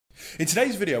In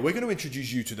today's video, we're going to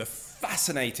introduce you to the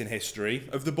fascinating history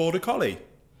of the Border Collie.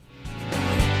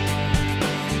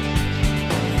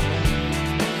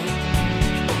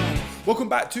 Welcome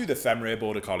back to the Fenrir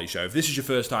Border Collie Show. If this is your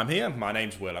first time here, my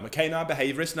name's Will. I'm a canine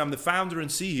behaviourist and I'm the founder and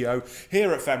CEO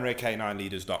here at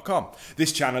FenrirCanineLeaders.com.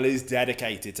 This channel is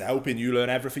dedicated to helping you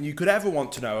learn everything you could ever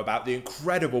want to know about the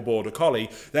incredible Border Collie,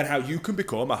 then how you can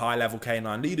become a high-level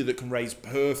canine leader that can raise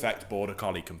perfect Border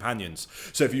Collie companions.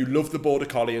 So if you love the Border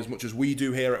Collie as much as we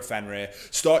do here at Fenrir,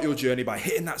 start your journey by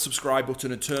hitting that subscribe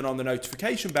button and turn on the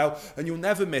notification bell and you'll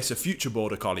never miss a future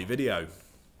Border Collie video.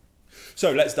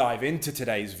 So let's dive into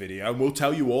today's video and we'll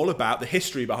tell you all about the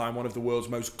history behind one of the world's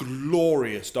most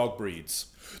glorious dog breeds.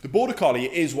 The Border Collie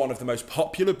is one of the most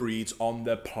popular breeds on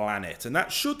the planet, and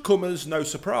that should come as no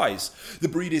surprise. The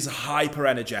breed is hyper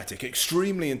energetic,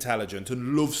 extremely intelligent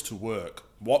and loves to work.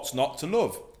 What's not to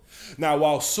love? Now,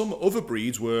 while some other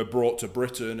breeds were brought to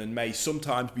Britain and may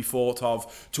sometimes be thought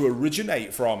of to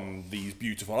originate from these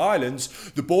beautiful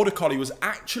islands, the Border Collie was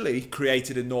actually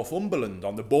created in Northumberland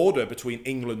on the border between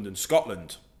England and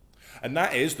Scotland. And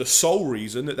that is the sole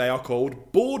reason that they are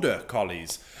called Border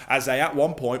Collies, as they at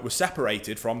one point were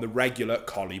separated from the regular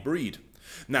collie breed.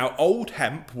 Now, Old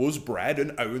Hemp was bred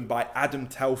and owned by Adam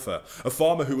Telfer, a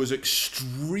farmer who was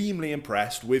extremely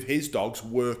impressed with his dog's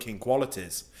working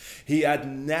qualities. He had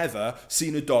never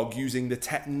seen a dog using the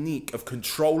technique of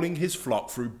controlling his flock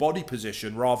through body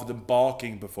position rather than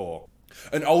barking before.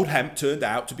 And Old Hemp turned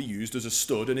out to be used as a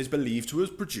stud and is believed to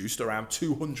have produced around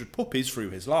 200 puppies through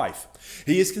his life.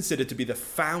 He is considered to be the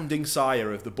founding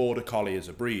sire of the Border Collie as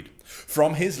a breed.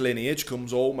 From his lineage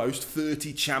comes almost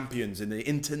 30 champions in the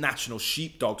International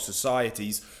Sheepdog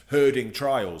Society's herding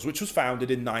trials, which was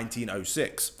founded in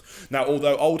 1906. Now,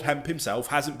 although Old Hemp himself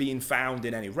hasn't been found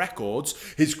in any records,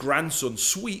 his grandson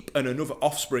Sweep and another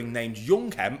offspring named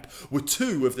Young Hemp were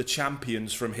two of the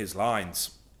champions from his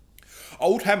lines.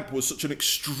 Old Hemp was such an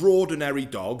extraordinary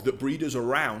dog that breeders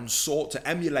around sought to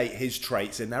emulate his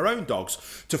traits in their own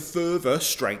dogs to further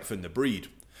strengthen the breed.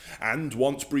 And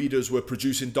once breeders were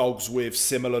producing dogs with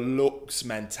similar looks,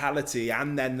 mentality,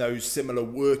 and then those similar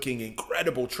working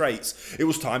incredible traits, it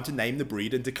was time to name the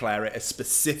breed and declare it a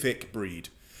specific breed.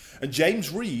 And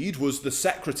James Reed was the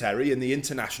secretary in the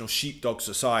International Sheepdog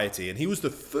Society, and he was the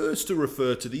first to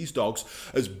refer to these dogs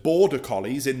as Border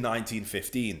Collies in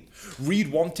 1915.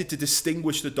 Reed wanted to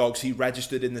distinguish the dogs he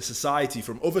registered in the society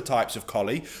from other types of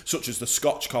collie, such as the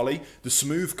Scotch Collie, the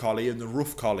Smooth Collie, and the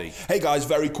Rough Collie. Hey guys,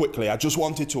 very quickly, I just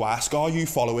wanted to ask, are you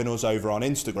following us over on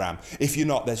Instagram? If you're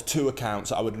not, there's two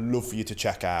accounts I would love for you to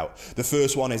check out. The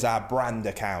first one is our brand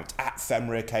account, at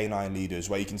Fenrir Canine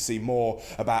Leaders, where you can see more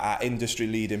about our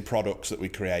industry-leading products that we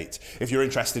create. If you're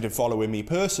interested in following me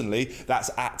personally, that's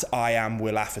at I am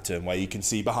Will Atherton, where you can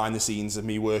see behind the scenes of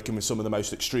me working with some of the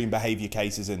most extreme behaviour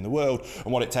cases in the world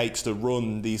and what it takes to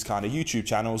run these kind of YouTube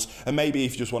channels. And maybe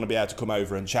if you just want to be able to come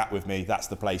over and chat with me, that's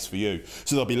the place for you.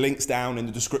 So there'll be links down in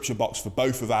the description box for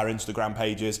both of our Instagram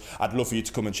pages. I'd love for you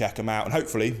to come and check them out, and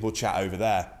hopefully we'll chat over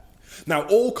there. Now,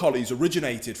 all collies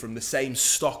originated from the same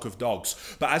stock of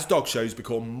dogs, but as dog shows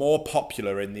became more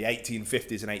popular in the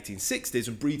 1850s and 1860s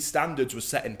and breed standards were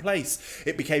set in place,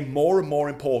 it became more and more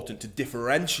important to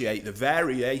differentiate the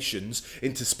variations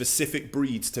into specific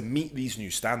breeds to meet these new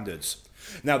standards.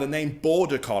 Now, the name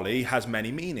Border Collie has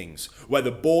many meanings. Where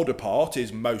the border part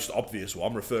is most obvious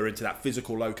one, referring to that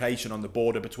physical location on the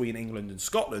border between England and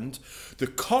Scotland, the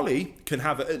collie can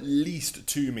have at least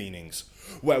two meanings.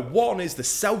 Where one is the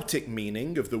Celtic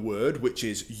meaning of the word, which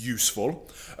is useful.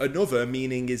 Another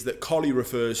meaning is that collie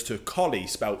refers to collie,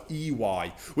 spelled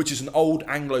E-Y, which is an old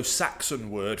Anglo-Saxon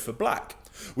word for black.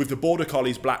 With the Border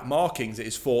Collie's black markings, it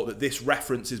is thought that this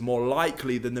reference is more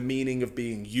likely than the meaning of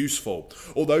being useful,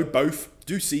 although both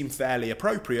do seem fairly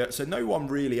appropriate, so no one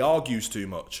really argues too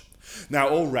much. Now,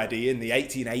 already in the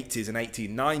 1880s and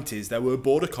 1890s, there were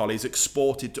Border Collies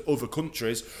exported to other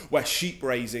countries where sheep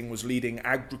raising was leading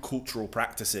agricultural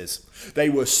practices. They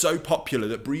were so popular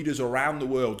that breeders around the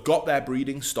world got their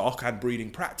breeding stock and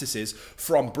breeding practices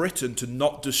from Britain to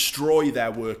not destroy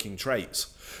their working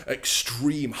traits.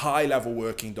 Extreme high-level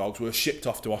working dogs were shipped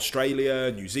off to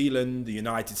Australia, New Zealand, the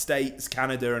United States,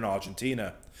 Canada and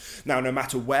Argentina. Now, no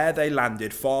matter where they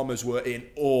landed, farmers were in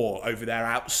awe over their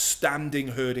outstanding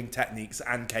herding techniques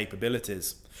and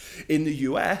capabilities. In the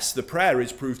US, the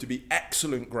prairies proved to be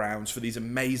excellent grounds for these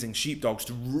amazing sheepdogs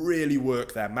to really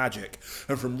work their magic.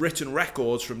 And from written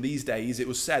records from these days, it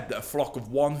was said that a flock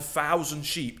of 1,000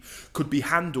 sheep could be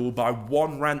handled by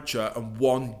one rancher and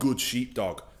one good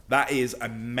sheepdog. That is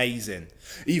amazing.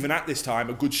 Even at this time,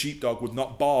 a good sheepdog would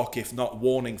not bark if not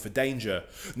warning for danger.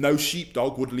 No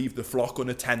sheepdog would leave the flock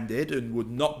unattended and would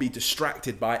not be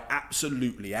distracted by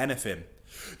absolutely anything.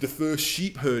 The first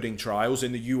sheep herding trials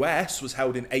in the US was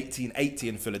held in 1880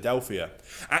 in Philadelphia.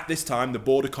 At this time, the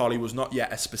Border Collie was not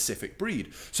yet a specific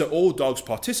breed, so all dogs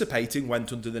participating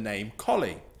went under the name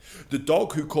Collie. The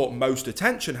dog who caught most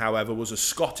attention, however, was a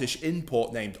Scottish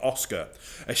import named Oscar,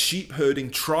 a sheep herding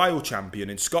trial champion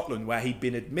in Scotland where he'd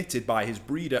been admitted by his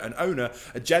breeder and owner,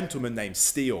 a gentleman named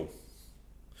Steele.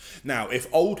 Now, if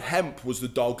Old Hemp was the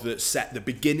dog that set the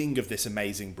beginning of this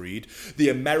amazing breed, the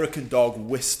American dog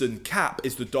Western Cap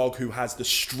is the dog who has the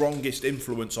strongest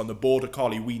influence on the Border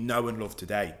Collie we know and love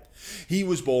today. He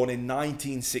was born in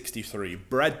 1963,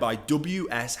 bred by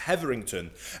W.S. Hetherington,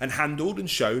 and handled and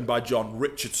shown by John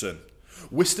Richardson.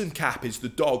 Western Cap is the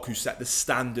dog who set the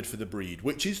standard for the breed,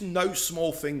 which is no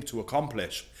small thing to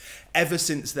accomplish. Ever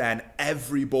since then,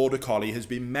 every Border Collie has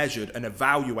been measured and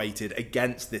evaluated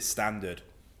against this standard.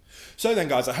 So then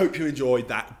guys, I hope you enjoyed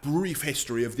that brief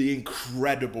history of the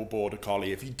incredible Border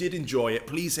Collie. If you did enjoy it,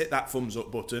 please hit that thumbs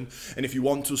up button. And if you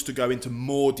want us to go into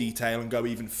more detail and go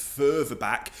even further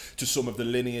back to some of the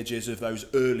lineages of those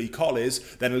early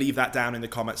collies, then leave that down in the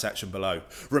comment section below.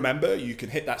 Remember, you can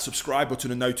hit that subscribe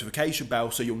button and notification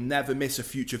bell so you'll never miss a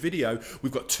future video.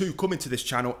 We've got 2 coming to this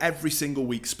channel every single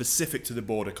week specific to the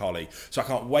Border Collie. So I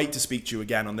can't wait to speak to you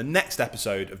again on the next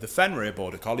episode of the Fenrir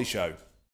Border Collie Show.